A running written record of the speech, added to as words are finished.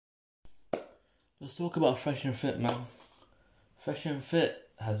Let's talk about Fresh and Fit, man. Fresh and Fit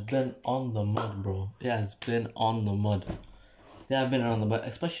has been on the mud, bro. It has been on the mud. They have been on the mud,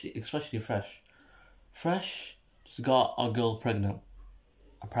 especially Fresh. Fresh just got a girl pregnant.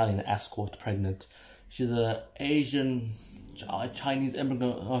 Apparently an escort pregnant. She's a Asian, Chinese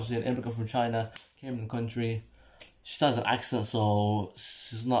immigrant, obviously an immigrant from China, came in the country. She still has an accent, so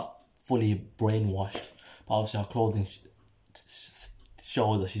she's not fully brainwashed. But obviously her clothing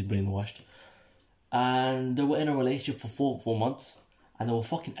shows that she's brainwashed. And they were in a relationship for four months, and they were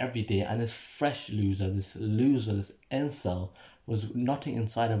fucking every day. And this this incel, was nutting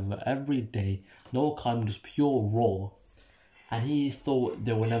inside of her every day, no condom, just pure raw. And he thought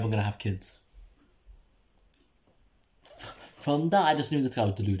they were never gonna have kids. From that, I just knew this guy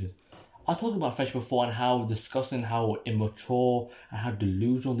was deluded. I talked about Fresh before and how disgusting, how immature, and how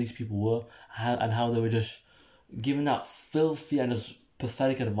delusional these people were, and how they were just giving that filthy and just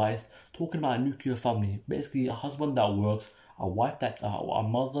pathetic advice, talking about a nuclear family, basically a husband that works, a wife a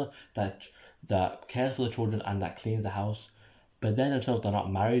mother that cares for the children and that cleans the house, but then themselves they're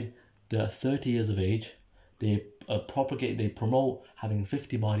not married, they're 30 years of age, they promote having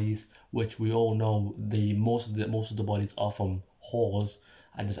 50 bodies, which we all know most of the bodies are from whores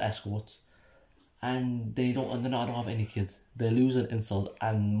and just escorts, and they don't have any kids. They're losing insults,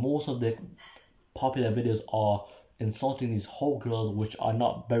 and most of their popular videos are insulting these whole girls which are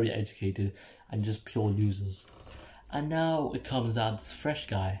not very educated and just pure losers. And now it comes out this Fresh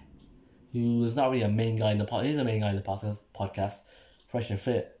guy, who is not really a main guy in the podcast. He's a main guy in the podcast, Fresh and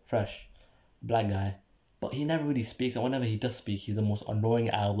Fit, Fresh, black guy. But he never really speaks, and whenever he does speak, he's the most annoying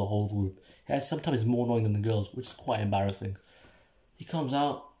out of the whole group. Sometimes more annoying than the girls, which is quite embarrassing. He comes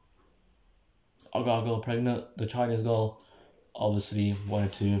out, I got a girl pregnant, the Chinese girl obviously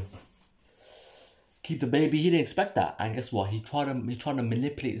wanted to keep the baby. He didn't expect that, and guess what? He tried to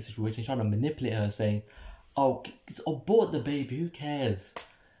manipulate the situation. He tried to manipulate her, saying, "Oh, abort the baby. Who cares?"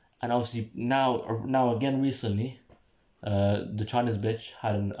 And obviously now again recently, the Chinese bitch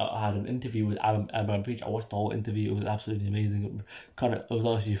had an interview with Abraham Preach. I watched the whole interview. It was absolutely amazing. It was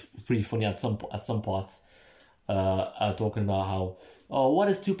actually pretty funny at some parts. Talking about how, what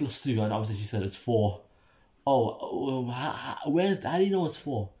is 2 + 2? And obviously she said it's 4. How do you know it's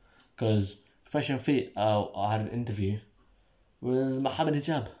 4? Because Fresh and Fit, I had an interview with Mohammed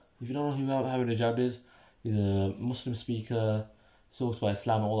Hijab. If you don't know who Mohammed Hijab is, he's a Muslim speaker, talks about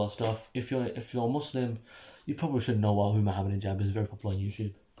Islam and all that stuff. If you're Muslim, you probably should know who Mohammed Hijab is. Very popular on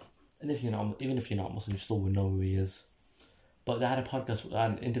YouTube. And even if you're not Muslim, you still would know who he is. But they had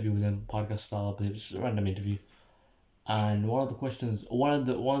an interview with him, podcast style, but it was a random interview. And one of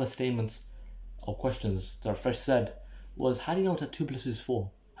the statements or questions that Fresh said was, "How do you know that 2 + 2 is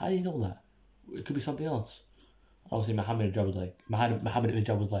 4? How do you know that? It could be something else." Obviously, Mohammed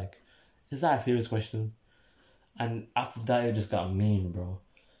Hijab was like, "Is that a serious question?" And after that, it just got mean, bro.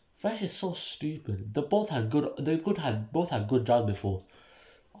 Fresh is so stupid. They both had good jobs before.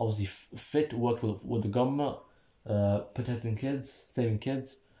 Obviously, Fit worked with the government, protecting kids, saving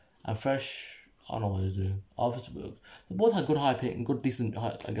kids, and Fresh, I don't know what he's doing. Obviously, they both had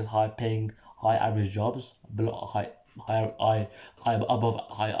high average jobs,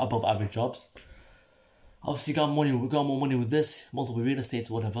 above average jobs. Obviously, we got more money with this, multiple real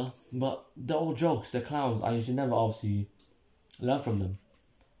estates, whatever. But they're all jokes, they're clowns, and you should never obviously learn from them.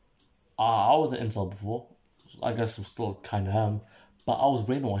 I was an incel before. I guess I still kind of am. But I was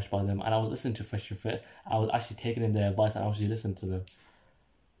brainwashed by them, and I was listening to Fresh and Fit. I was actually taking in their advice and actually listening to them.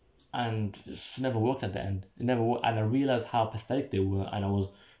 And it just never worked at the end. It never worked, and I realized how pathetic they were. And I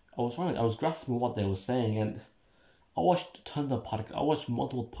was grasping what they were saying. And I watched I watched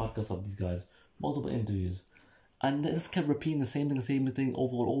multiple podcasts of these guys, multiple interviews, and they just kept repeating the same thing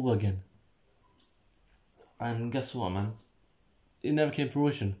over and over again. And guess what, man? It never came to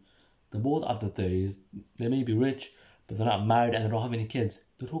fruition. They're both at the 30s. They may be rich, but they're not married and they don't have any kids.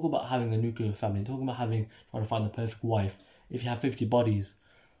 They talk about having a nuclear family. They talk about trying to find the perfect wife. If you have 50 bodies,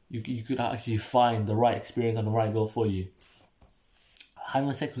 you could actually find the right experience and the right girl for you.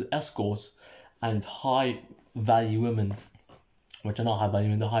 Having sex with escorts and high value women, which are not high value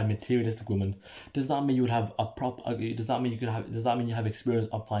women, they're high materialistic women, does not mean you would have does not mean you have experience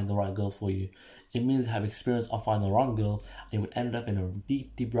of finding the right girl for you. It means you have experience of finding the wrong girl, and you would end up in a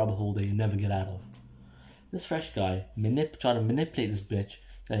deep rabbit hole that you never get out of. This Fresh guy trying to manipulate this bitch,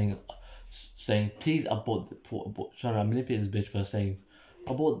 saying please abort trying to manipulate this bitch by saying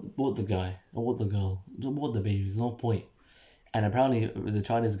abort the guy, abort the girl, abort the baby. There's no point. And apparently the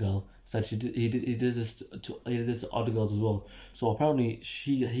Chinese girl said he did this to other girls as well. So apparently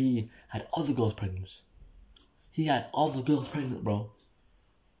he had other girls pregnant. He had other girls pregnant, bro.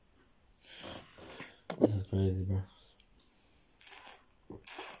 crazy, bro.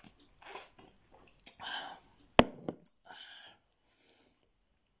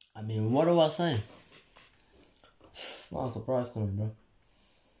 I mean, what do I say? It's not a surprise to me, bro.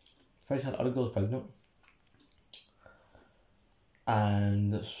 Fresh had other girls pregnant.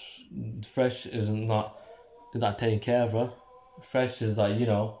 And Fresh is not taking care of her. Fresh is like,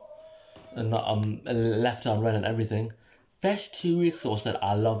 and not, left her on red and everything. Fresh 2 weeks ago said,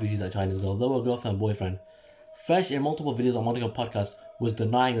 I love you to that Chinese girl. They were girlfriend and boyfriend. Fresh, in multiple videos on multiple podcasts, was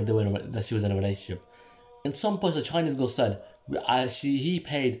denying that she was in a relationship. In some points, the Chinese girl said he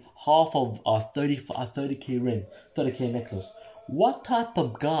paid half of a 30k ring, 30k necklace. What type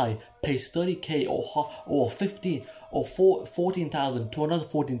of guy pays 30k or 15 or 14,000 to another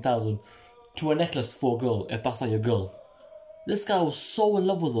 14,000 to a necklace for a girl if that's not your girl? This guy was so in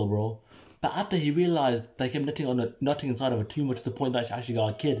love with her, bro. But after he realized that he kept nutting inside of her too much to the point that she actually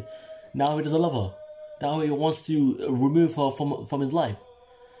got a kid, now he doesn't love her. Now he wants to remove her from his life.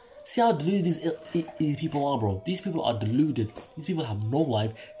 See how deluded these people are, bro. These people are deluded. These people have no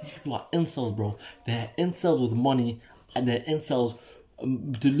life. These people are incels, bro. They're incels with money, and they're incels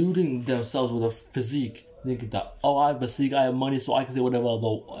deluding themselves with a physique. Thinking that, oh, I have a physique, I have money, so I can say whatever I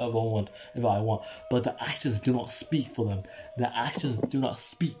want, if I want. But the actions do not speak for them. The actions do not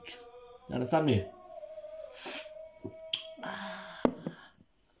speak. You understand me?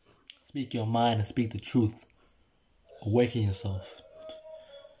 Speak your mind and speak the truth. Awaken yourself.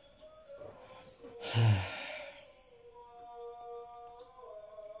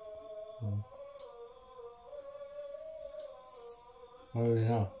 What do we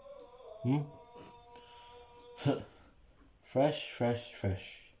have? Fresh.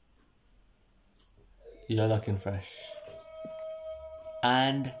 You're looking fresh.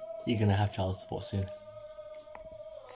 And you're gonna have child support soon.